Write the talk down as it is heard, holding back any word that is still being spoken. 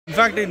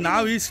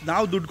In fact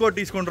ನಾವು ದುಡ್ಡು ಕೊಟ್ಟು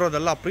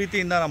ಇಸ್ಕೊಂಡಿರೋದಲ್ಲ,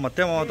 ಪ್ರೀತಿಯಿಂದ ನಮ್ಮ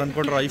ಮತ್ತೆ ಮಾವ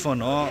ತಂದ್ಕೊಂಡ್ರು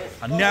ಐಫೋನು,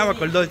 ಅನ್ಯಾಯ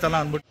ಕಳ್ದೋಯ್ತಲ್ಲ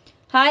ಅಂದ್ಬಿಟ್ಟು.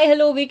 ಹಾಯ್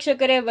ಹಲೋ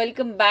ವೀಕ್ಷಕರೇ,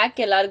 ವೆಲ್ಕಮ್ ಬ್ಯಾಕ್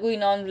ಎಲ್ಲರಿಗೂ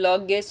ಇನ್ನೊಂದು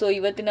ವ್ಲಾಗ್ಗೆ. ಸೊ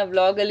ಇವತ್ತಿನ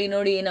ವ್ಲಾಗಲ್ಲಿ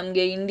ನೋಡಿ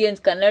ನಮಗೆ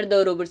ಇಂಡಿಯನ್ಸ್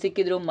ಕನ್ನಡದವರು ಒಬ್ರು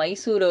ಸಿಕ್ಕಿದ್ರು,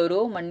 ಮೈಸೂರವರು,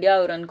 ಮಂಡ್ಯ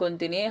ಅವ್ರು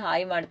ಅನ್ಕೊಂತೀನಿ,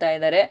 ಹಾಯ್ ಮಾಡ್ತಾ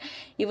ಇದ್ದಾರೆ.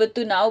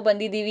 ಇವತ್ತು ನಾವು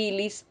ಬಂದಿದ್ದೀವಿ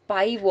ಇಲ್ಲಿ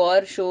ಸ್ಪೈ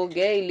ವಾರ್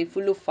ಶೋಗೆ. ಇಲ್ಲಿ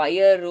ಫುಲ್ಲು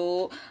ಫೈರು,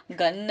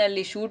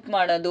 ಗನ್ನಲ್ಲಿ ಶೂಟ್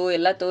ಮಾಡೋದು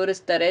ಎಲ್ಲ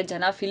ತೋರಿಸ್ತಾರೆ.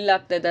 ಜನ ಫಿಲ್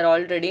ಆಗ್ತಾ ಇದ್ದಾರೆ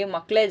ಆಲ್ರೆಡಿ.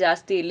 ಮಕ್ಕಳೇ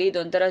ಜಾಸ್ತಿ ಇಲ್ಲಿ,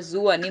 ಇದೊಂಥರ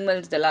ಝೂ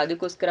ಅನಿಮಲ್ಸ್ ಎಲ್ಲ,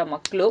 ಅದಕ್ಕೋಸ್ಕರ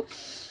ಮಕ್ಕಳು.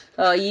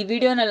 ಈ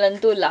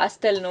ವಿಡಿಯೋನಲ್ಲಂತೂ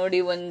ಲಾಸ್ಟಲ್ಲಿ ನೋಡಿ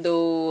ಒಂದು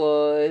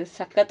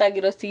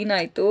ಸಖತ್ತಾಗಿರೋ ಸೀನ್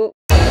ಆಯಿತು.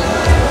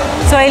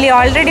 ಸೊ ಇಲ್ಲಿ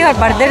ಆಲ್ರೆಡಿ ಅವ್ರು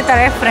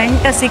ಬರೆದಿರ್ತಾರೆ,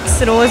 ಫ್ರಂಟ್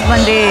 6 rows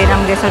ಬಂದು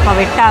ನಮಗೆ ಸ್ವಲ್ಪ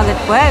ವೆಟ್ಟ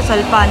ಆಗುತ್ತೆ,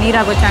 ಸ್ವಲ್ಪ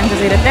ನೀರಾಗೋ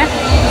ಚಾನ್ಸಸ್ ಇರುತ್ತೆ,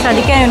 ಸೊ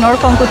ಅದಕ್ಕೆ ನೀವು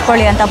ನೋಡ್ಕೊಂಡು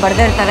ಕೂತ್ಕೊಳ್ಳಿ ಅಂತ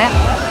ಬರೆದಿರ್ತಾರೆ.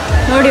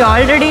 ನೋಡಿ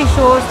ಆಲ್ರೆಡಿ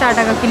ಶೋ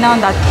ಸ್ಟಾರ್ಟ್ ಆಗೋಕ್ಕಿಂತ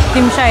ಒಂದು 10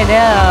 ನಿಮಿಷ ಇದೆ.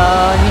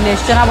 ಇಲ್ಲಿ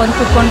ಎಷ್ಟು ಜನ ಬಂದು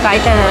ಕೂತ್ಕೊಂಡು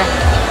ಕಾಯ್ತಾ ಇದ್ದಾರೆ,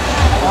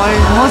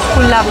 ಆಲ್ಮೋಸ್ಟ್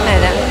ಫುಲ್ ಆಗ್ತಾ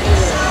ಇದೆ.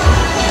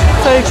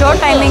 ಸೊ ಇಲ್ಲಿ ಶೋ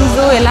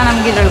ಟೈಮಿಂಗ್ಸು ಎಲ್ಲ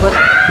ನಮಗೆ ಇದ್ರಲ್ಲಿ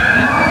ಗೊತ್ತು.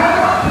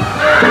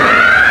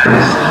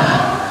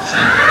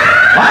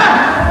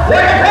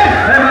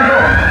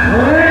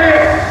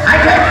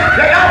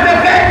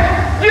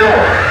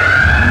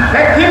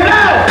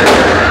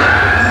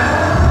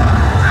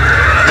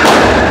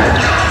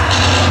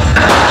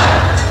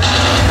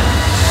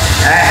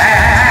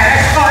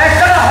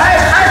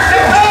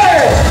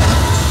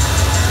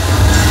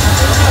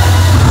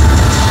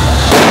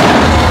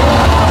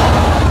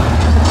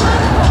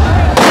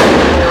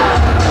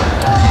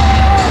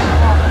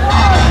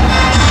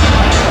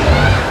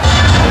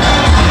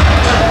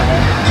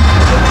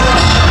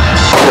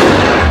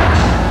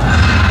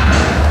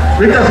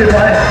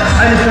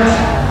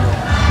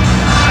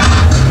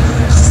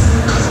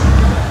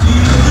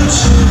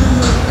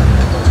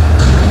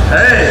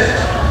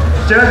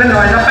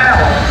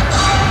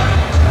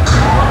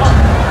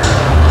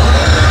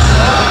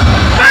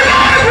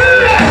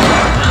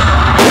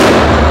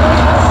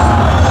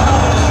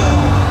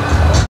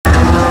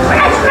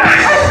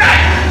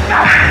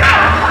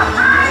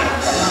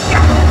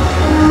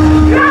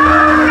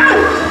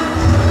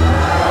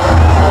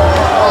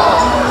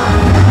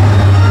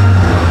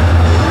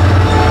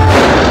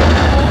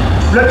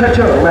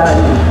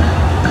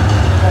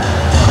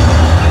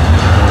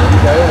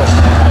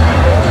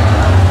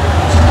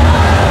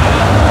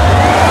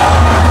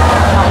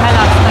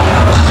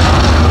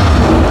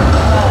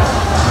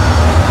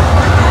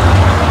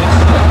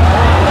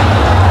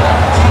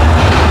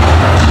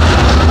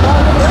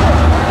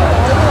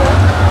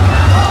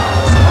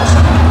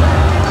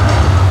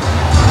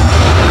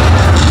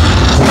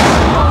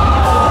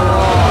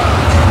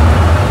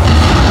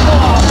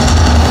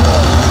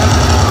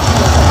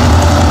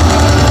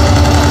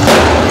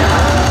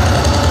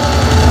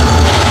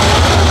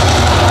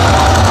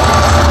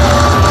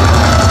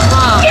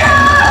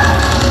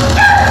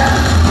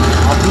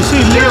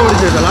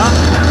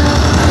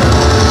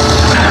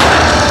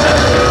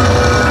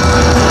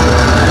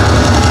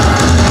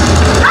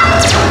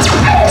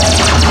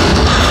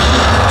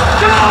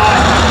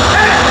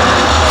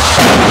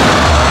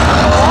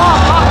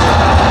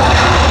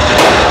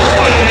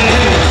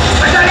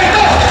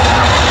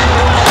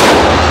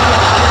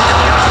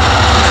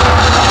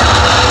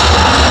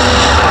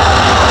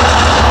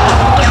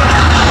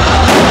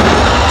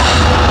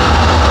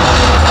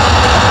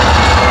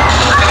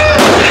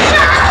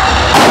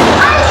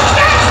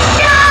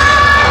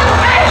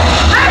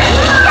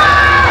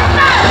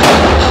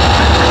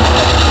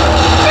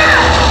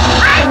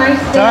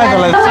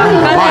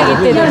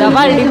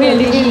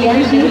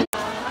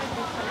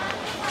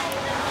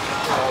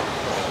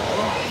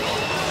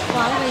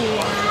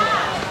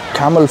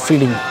 Camel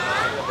feeding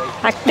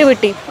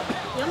activity.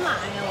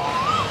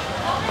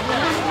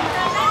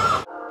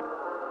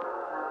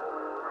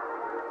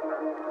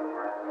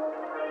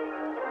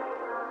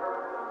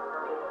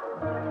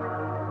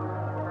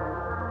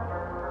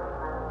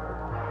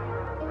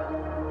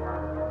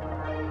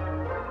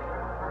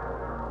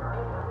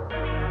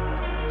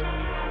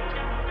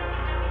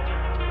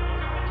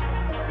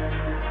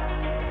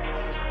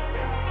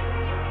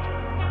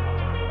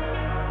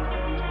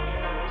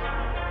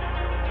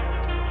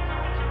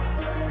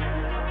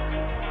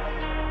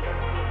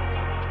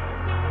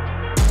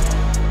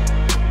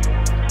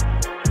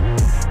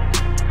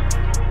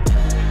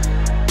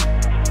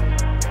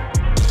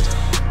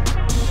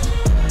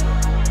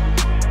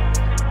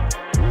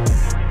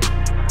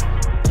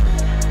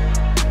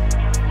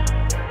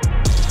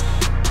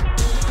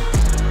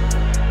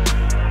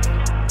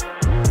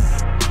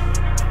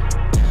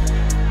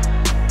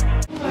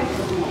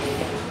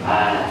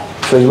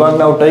 ಸೊ ಇವಾಗ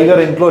ನಾವು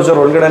ಟೈಗರ್ ಎನ್ಕ್ಲೋಜರ್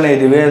ಒಳಗಡೆನೇ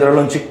ಇದ್ದೀವಿ.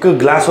 ಇದರಲ್ಲೊಂದು ಚಿಕ್ಕ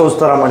ಗ್ಲಾಸ್ ಹೌಸ್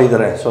ಥರ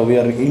ಮಾಡಿದ್ದಾರೆ. So we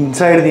are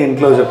inside the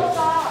enclosure.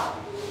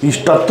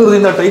 ಇಷ್ಟು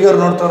ಹತ್ತಿರದಿಂದ ಟೈಗರ್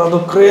ನೋಡ್ತಾ ಇರೋದು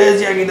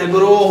ಕ್ರೇಜಿ ಆಗಿದೆ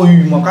ಗುರು. ಈ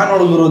ಮಕ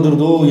ನೋಡಿದ್ರು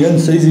ಅದ್ರದ್ದು ಏನು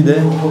ಸೈಜ್ ಇದೆ,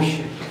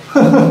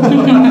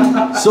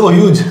 ಸೊ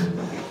ಹ್ಯೂಜ್.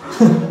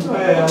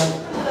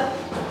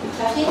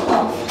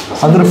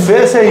 ಅದ್ರ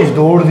ಫೇಸೇ ಇಷ್ಟು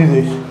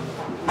ದೊಡ್ಡದಿದೆ,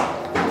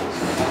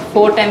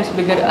 4 times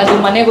bigger. ಅದು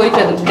ಮನೆಗೆ ಹೋಯ್ತು,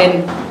 ಅದು 10.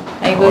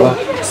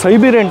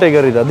 ಸೈಬೀರಿಯನ್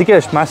ಟೈಗರ್ ಇದೆ, ಅದಕ್ಕೆ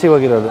ಅಷ್ಟು ಮ್ಯಾಸಿವ್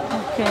ಆಗಿರೋದು.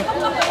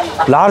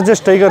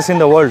 Largest tigers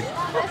in the world.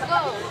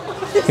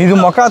 ಇದು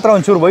ಮುಖ ಹತ್ರ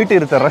ಒಂಚೂರು ವೈಟ್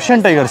ಇರುತ್ತೆ.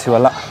 ರಷ್ಯನ್ ಟೈಗರ್ಸ್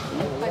ಇವೆಲ್ಲ.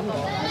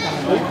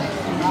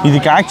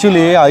 ಇದಕ್ಕೆ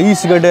ಆ್ಯಕ್ಚುಲಿ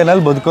ಐಸ್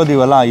ಗಡ್ಡೆನಲ್ಲಿ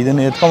ಬದುಕೋದಿವಲ್ಲ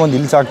ಇದನ್ನು ಎತ್ಕೊಂಬಂದು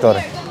ಇಲ್ಲಿ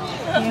ಸಾಕ್ತವ್ರೆ.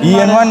 ಈ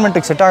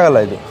ಎನ್ವೈರ್ನ್ಮೆಂಟಿಗೆ ಸೆಟ್ ಆಗಲ್ಲ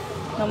ಇದು.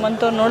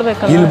 ನಮ್ಮಂತವ್ರು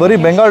ನೋಡ್ಬೇಕಲ್ಲ. ಇಲ್ಲಿ ಬರೀ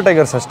ಬೆಂಗಾಲ್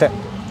ಟೈಗರ್ಸ್ ಅಷ್ಟೇ.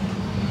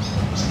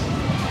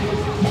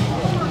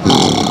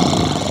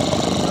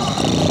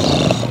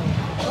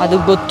 ಅದು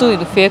ಗೊತ್ತು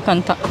ಇದು ಫೇಕ್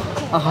ಅಂತ.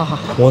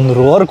 ಒಂದು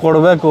ರೋರ್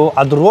ಕೊಡಬೇಕು,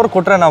 ಅದು ರೋರ್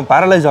ಕೊಟ್ಟರೆ ನಾವು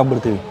ಪ್ಯಾರಲೈಸ್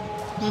ಆಗ್ಬಿಡ್ತೀವಿ.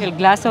 ಇಲ್ಲಿ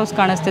ಗ್ಲಾಸ್ ಹೌಸ್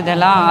ಕಾಣಿಸ್ತಿದೆ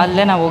ಅಲ್ಲ,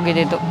 ಅಲ್ಲೇ ನಾವು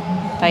ಹೋಗಿದ್ದು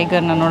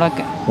ಟೈಗರ್ನ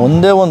ನೋಡೋಕ್ಕೆ.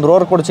 ಒಂದೇ ಒಂದು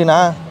ರೋರ್ ಕೊಡ್ತೀನಾ?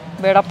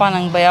 ಬೇಡಪ್ಪ,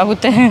 ನಂಗೆ ಭಯ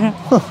ಆಗುತ್ತೆ.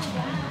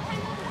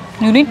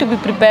 You need to be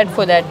prepared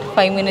for that.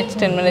 5 minutes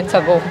 10 minutes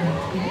ಅಗೋ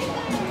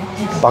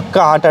ಪಕ್ಕ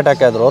ಹಾರ್ಟ್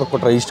ಅಟ್ಯಾಕ್ ಆದ್ರೆ ರೋರ್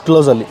ಕೊಟ್ಟರೆ ಇಷ್ಟು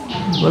ಕ್ಲೋಸಲ್ಲಿ.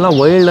 ಇವೆಲ್ಲ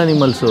ವೈಲ್ಡ್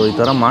ಅನಿಮಲ್ಸು, ಈ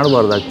ಥರ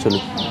ಮಾಡಬಾರ್ದು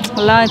ಆ್ಯಕ್ಚುಲಿ.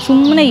 ಅಲ್ಲ,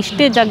 ಸುಮ್ಮನೆ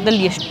ಇಷ್ಟೇ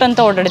ಜಾಗದಲ್ಲಿ ಎಷ್ಟಂತ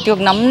ಓಡಾಡ್ತೀವಿ.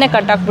 ಇವಾಗ ನಮ್ಮನ್ನೇ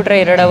ಕಟ್ಟಾಕ್ಬಿಟ್ರೆ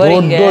 2 hour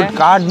ಹಿಂಗೆ. ದೊಡ್ಡ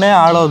ಕಾಡನ್ನೇ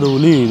ಆಳೋದು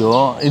ಹುಲಿ ಇದು.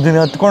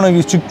 ಇದನ್ನ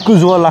ಎತ್ಕೊಂಡೋಗಿ ಚಿಕ್ಕ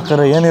ಝೂ ಅಲ್ಲಿ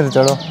ಹಾಕಿದ್ರೆ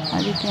ಏನಿರ್ತಾಳು?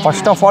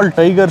 ಫಸ್ಟ್ ಆಫ್ ಆಲ್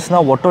ಟೈಗರ್ಸ್ನ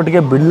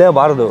ಒಟ್ಟೊಟ್ಟಿಗೆ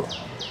ಬಿಡಲೇಬಾರ್ದು.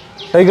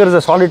 Tigers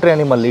a solitary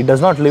animal, it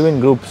does not live in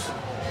groups.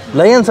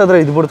 Lions ಆದರೆ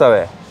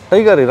ಇದ್ಬಿಡ್ತವೆ,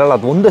 ಟೈಗರ್ ಇರಲ್ಲ,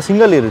 ಅದು ಒಂದೇ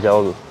ಸಿಂಗಲ್ ಇರುತ್ತೆ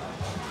ಯಾವುದು.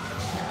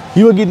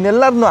 ಇವಾಗ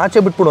ಇದನ್ನೆಲ್ಲರನ್ನೂ ಆಚೆ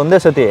ಬಿಟ್ಬಿಡು ಒಂದೇ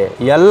ಸತಿ,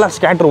 ಎಲ್ಲ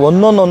ಸ್ಕ್ಯಾಟ್ರ್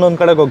ಒಂದೊಂದು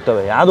ಕಡೆಗೆ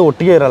ಹೋಗ್ತವೆ, ಯಾವುದು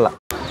ಒಟ್ಟಿಗೆ ಇರಲ್ಲ.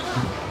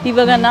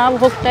 ಇವಾಗ ನಾವು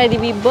ಹೋಗ್ತಾ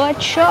ಇದ್ದೀವಿ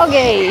ಬರ್ಡ್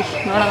ಶೋಗೆ.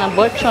 ನೋಡೋಣ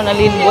ಬರ್ಡ್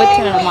ಶೋನಲ್ಲಿ ಬರ್ಡ್ಸ್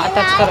ಏನೋ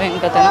ಮಾತಾಡ್ತಾರೆ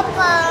ಏನು ಕತೆ,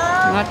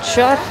 ನಾಟ್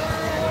ಶೋರ್.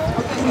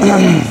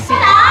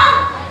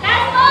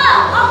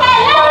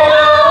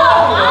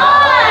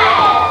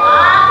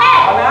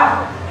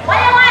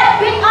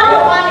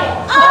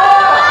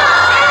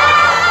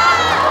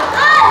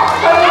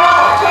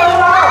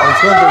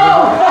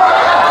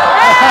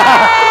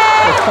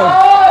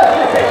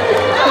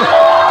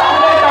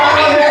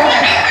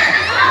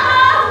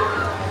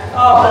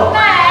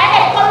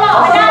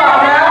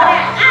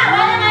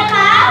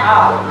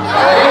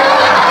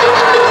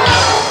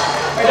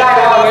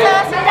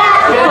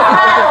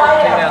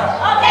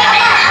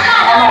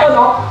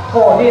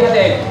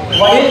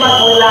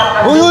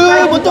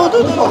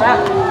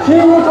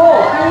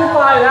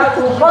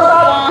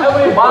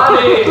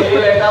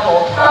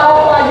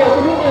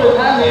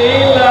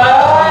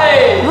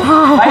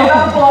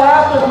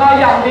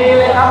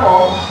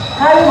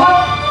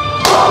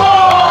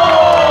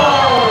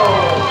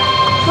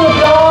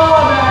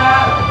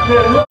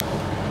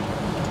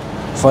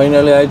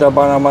 ಫೈನಲಿ ಆಯ್ತಪ್ಪ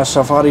ನಮ್ಮ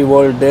ಸಫಾರಿ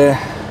ವರ್ಲ್ಡ್ ಡೇ.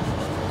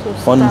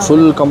 ಒಂದು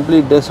ಫುಲ್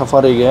ಕಂಪ್ಲೀಟ್ ಡೇ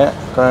ಸಫಾರಿಗೆ.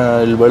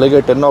 ಇಲ್ಲಿ ಬೆಳಗ್ಗೆ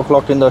 10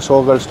 o'clock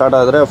ಶೋಗಳು ಸ್ಟಾರ್ಟ್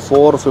ಆದರೆ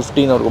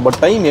 4:15 ಬಟ್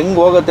ಟೈಮ್ ಹೆಂಗೆ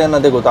ಹೋಗುತ್ತೆ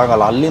ಅನ್ನೋದೇ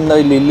ಗೊತ್ತಾಗಲ್ಲ. ಇಲ್ಲಿಂದ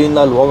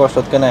ಅಲ್ಲಿ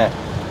ಹೋಗೋಷ್ಟೊತ್ತಿಗೆ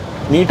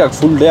ನೀಟಾಗಿ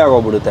ಫುಲ್ ಡೇ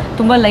ಆಗೋಗ್ಬಿಡುತ್ತೆ.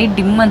 ತುಂಬ ಲೈಟ್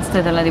ಡಿಮ್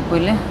ಅನಿಸ್ತದಲ್ಲ ದೀಪು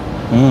ಇಲ್ಲಿ.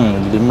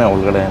 ದಿಮ್ಮೆ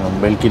ಒಳಗಡೆ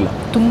ಬೆಳಕಿಲ್ಲ,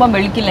 ತುಂಬ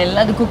ಬೆಳಕಿಲ್ಲ.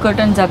 ಎಲ್ಲದಕ್ಕೂ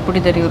ಕರ್ಟನ್ಸ್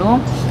ಹಾಕ್ಬಿಟ್ಟಿದ್ದಾರೆ ಇವರು.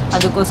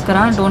 ಅದಕ್ಕೋಸ್ಕರ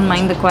don't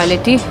mind the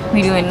quality.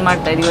 Video ಏನು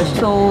ಮಾಡ್ತಾ ಇದೀವಿ.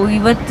 ಸೊ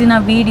ಇವತ್ತಿನ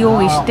ವಿಡಿಯೋ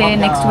ಇಷ್ಟೇ.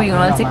 ನೆಕ್ಸ್ಟ್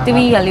ವಿಡಿಯೋನಲ್ಲಿ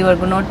ಸಿಗ್ತೀವಿ.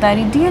 ಅಲ್ಲಿವರೆಗೂ ನೋಡ್ತಾ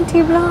ಇರಿ DNT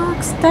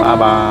ವ್ಲಾಗ್ಸ್.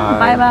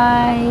 ಬಾಯ್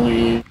ಬಾಯ್.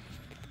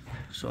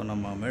 ಸೊ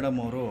ನಮ್ಮ ಮೇಡಮ್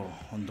ಅವರು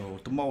ಒಂದು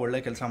ತುಂಬ ಒಳ್ಳೆ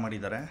ಕೆಲಸ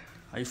ಮಾಡಿದ್ದಾರೆ.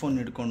 ಐಫೋನ್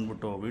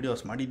ಹಿಡ್ಕೊಂಡ್ಬಿಟ್ಟು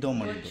ವೀಡಿಯೋಸ್ ಮಾಡಿದ್ದು.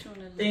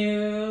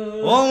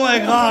 ಓ ಮೈ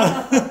god,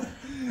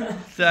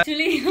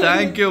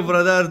 thank you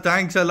brother,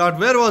 thanks a lot.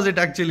 Where was it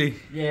actually?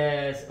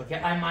 Yes, okay,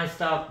 I might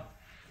stop.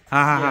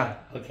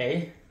 Yeah, okay.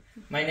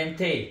 My name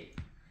Tay.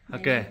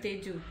 Okay.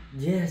 Teju.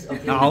 Yes,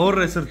 okay. Our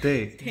ಹೆಸರು Tay.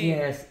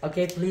 Yes,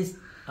 okay, please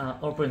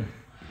open.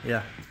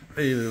 Yeah.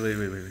 Wait.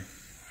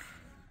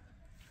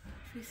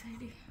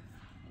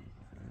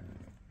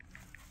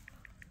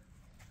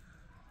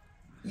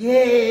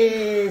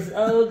 Yes,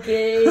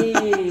 okay.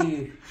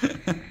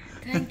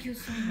 Thank you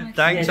so much.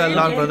 Thanks a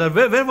lot brother.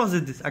 Where was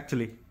it this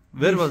actually?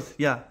 Where was?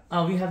 Yeah.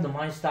 We have the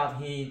my staff.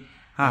 He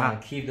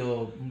keep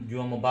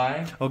your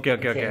mobile. Okay.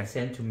 And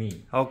send to me.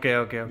 Okay.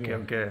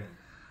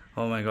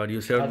 Oh my God,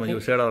 you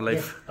saved our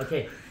life. Yes,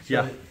 okay. So,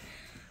 Yeah.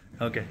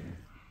 Okay.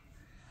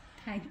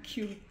 Thank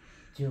you.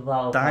 you're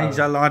welcome.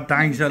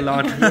 Thanks a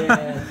lot.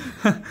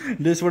 Yes.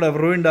 This would have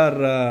ruined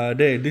our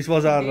day. This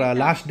was our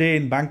last day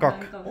in Bangkok.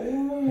 Oh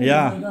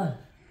Yeah. my God.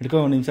 ಹಿಡ್ಕೊ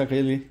ಒಂದು ನಿಮಿಷ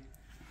ಕೈಯಲ್ಲಿ.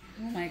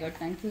 Oh my God,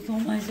 thank you so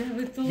much.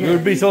 You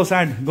would be so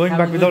sad going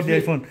back without the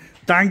iPhone.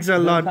 Thanks a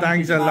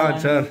lot,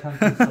 sir.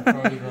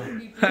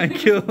 Thank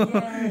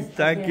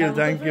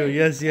you.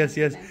 Yes.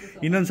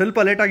 ಇನ್ನೊಂದು ಸ್ವಲ್ಪ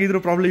late ಆಗಿದ್ರು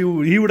probably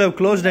he would have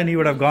closed and he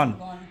would have gone.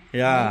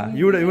 Yeah,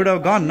 you would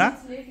have gone, na?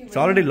 It's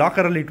already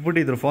locker ಅಲ್ಲಿ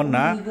ಇಟ್ಬಿಟ್ಟಿದ್ರು ಫೋನ್ನ.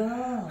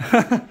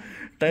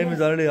 Time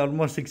is already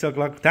almost 6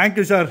 o'clock. Thank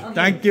you, sir.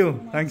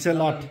 Thanks a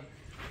lot.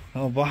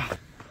 Oh, bಾ.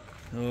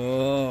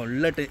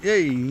 ಒಳ್ಳೆ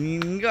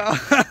ಹಿಂಗ.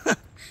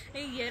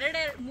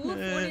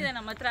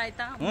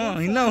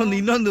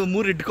 ಇನ್ನೊಂದು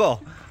 3 ಇಟ್ಕೋ.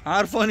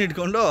 6 phone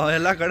ಇಟ್ಕೊಂಡು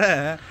ಎಲ್ಲ ಕಡೆ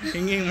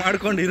ಹಿಂಗೆ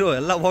ಮಾಡ್ಕೊಂಡಿರು.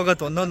 ಎಲ್ಲ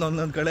ಹೋಗುತ್ತೆ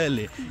ಒಂದೊಂದು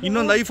ಕಡೆಯಲ್ಲಿ.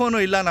 ಇನ್ನೊಂದು ಐಫೋನು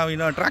ಇಲ್ಲ, ನಾವು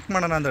ಇನ್ನೊಂದು ಟ್ರ್ಯಾಕ್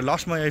ಮಾಡೋಣ ಅಂದರೆ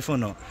ಲಾಸ್ಟ್ ಮೈ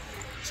ಐಫೋನು.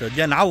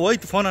 ಸದ್ಯ ನಾವು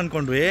ಹೋಯ್ತು ಫೋನ್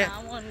ಅಂದ್ಕೊಂಡ್ವಿ.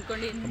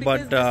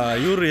 ಬಟ್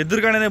ಇವರು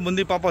ಎದುರುಗಡೆನೆ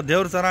ಬಂದು ಪಾಪ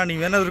ದೇವ್ರ ಥರ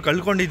ನೀವೇನಾದರೂ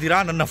ಕಳ್ಕೊಂಡಿದ್ದೀರಾ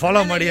ನನ್ನ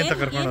ಫಾಲೋ ಮಾಡಿ ಅಂತ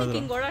ಕರ್ಕೊಂಡೋದ್ರು.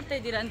 ಓಡಾಡ್ತಾ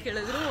ಇದ್ದೀರಾ ಅಂತ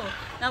ಕೇಳಿದ್ರು.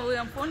 ನಾವು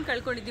ನಮ್ಮ ಫೋನ್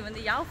ಕಳ್ಕೊಂಡಿದ್ದೀವಿ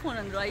ಅಂದ್ರೆ ಯಾವ ಫೋನ್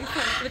ಅಂದ್ರು,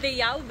 ಐಫೋನ್. ಮತ್ತೆ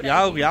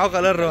ಯಾವ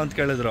ಕಲರ್ ಅಂತ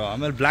ಕೇಳಿದ್ರು.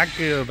 ಆಮೇಲೆ ಬ್ಲ್ಯಾಕ್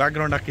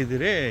ಬ್ಯಾಕ್ಗ್ರೌಂಡ್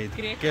ಹಾಕಿದ್ದೀರಿ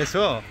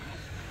ಕೇಸು.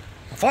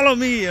 ಫಾಲೋ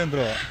ಮೀ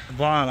ಅಂದರು.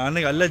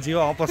 ನನಗೆ ಅಲ್ಲೇ ಜೀವ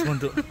ವಾಪಸ್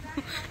ಬಂತು.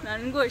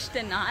 ನನಗೂ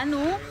ಅಷ್ಟೇ. ನಾನು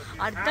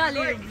ಅರ್ಧ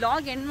ಅಲ್ಲಿ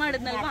ಬ್ಲಾಗ್ ಎಂಡ್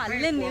ಮಾಡಿದ್ನಲ್ವ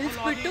ಅಲ್ಲೇ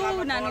ನಿಲ್ಲಿಸ್ಬಿಟ್ಟು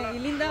ನಾನು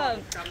ಇಲ್ಲಿಂದ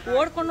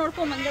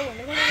ಓಡ್ಕೊಂಡು ಬಂದೆ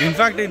ಒಳಗಡೆ.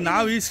 ಇನ್ಫ್ಯಾಕ್ಟ್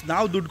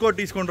ನಾವು ದುಡ್ಡು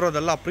ಕೊಟ್ಟು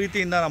ಇಸ್ಕೊಂಡಿರೋದಲ್ಲ,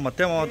 ಪ್ರೀತಿಯಿಂದ ನಮ್ಮ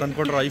ಮತ್ತೆ ಮಾವ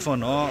ತಂದ್ಕೊಟ್ರು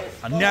ಐಫೋನು.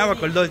 ಅನ್ಯಾಯ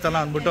ಕಳ್ದೋಯ್ತಲ್ಲ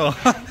ಅಂದ್ಬಿಟ್ಟು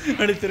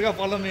ನೋಡಿ ತಿರ್ಗಾ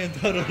ಫಾಲೋ ಮೀ ಅಂತ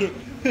ಅವರು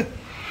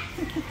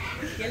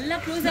ಎಲ್ಲ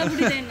ಕ್ಲೋಸ್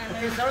ಆಗ್ಬಿಟ್ಟಿದೆ. ನಾನು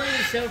Sorry,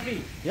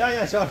 selfie. Yeah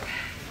sure.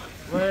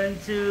 1,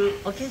 2.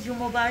 Okay, your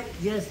mobile.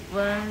 Yes,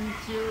 1,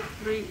 2,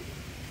 3.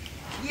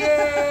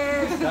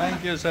 Yes.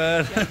 Thank you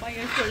sir.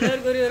 ಎಷ್ಟು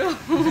ಒಳ್ಳೆಯವ್ರು ಗುರು ಇವರು.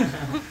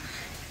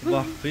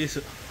 ಬಾ ಪೀಸ್.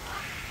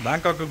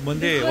 ಬ್ಯಾಂಕಾಕಿಗೆ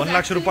ಬಂದು 1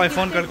 ಲಕ್ಷ ರೂಪಾಯಿ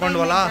ಫೋನ್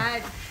ಕಳ್ಕೊಂಡ್ವಲ್ಲ.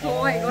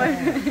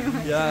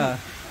 ಯಾ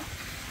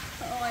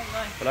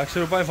 1 ಲಕ್ಷ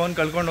ರೂಪಾಯಿ ಫೋನ್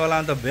ಕಳ್ಕೊಂಡ್ವಲ್ಲ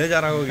ಅಂತ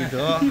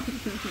ಬೇಜಾರಾಗೋಗಿದ್ದು.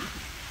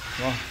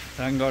 ವಾ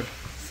ಥ್ಯಾಂಕ್ ಗಾಡ್.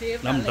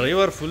 ನಮ್ಮ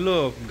ಡ್ರೈವರ್ ಫುಲ್ಲು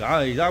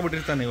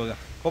ಇದಾಗ್ಬಿಟ್ಟಿರ್ತಾನೆ, ಇವಾಗ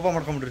ಕೋಪ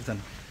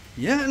ಮಾಡ್ಕೊಂಡ್ಬಿಟ್ಟಿರ್ತಾನೆ.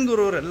 ಏನು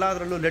ಗುರು ಅವ್ರು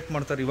ಎಲ್ಲದರಲ್ಲೂ ಲೇಟ್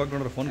ಮಾಡ್ತಾರೆ, ಇವಾಗ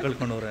ನೋಡ್ರೆ ಫೋನ್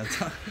ಕಳ್ಕೊಂಡವ್ರೆ ಅಂತ.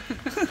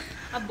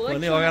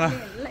 ಬನ್ನಿ ಹೋಗೋಣ.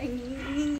 ಎಲ್ಲ ಹಿಂಗೆ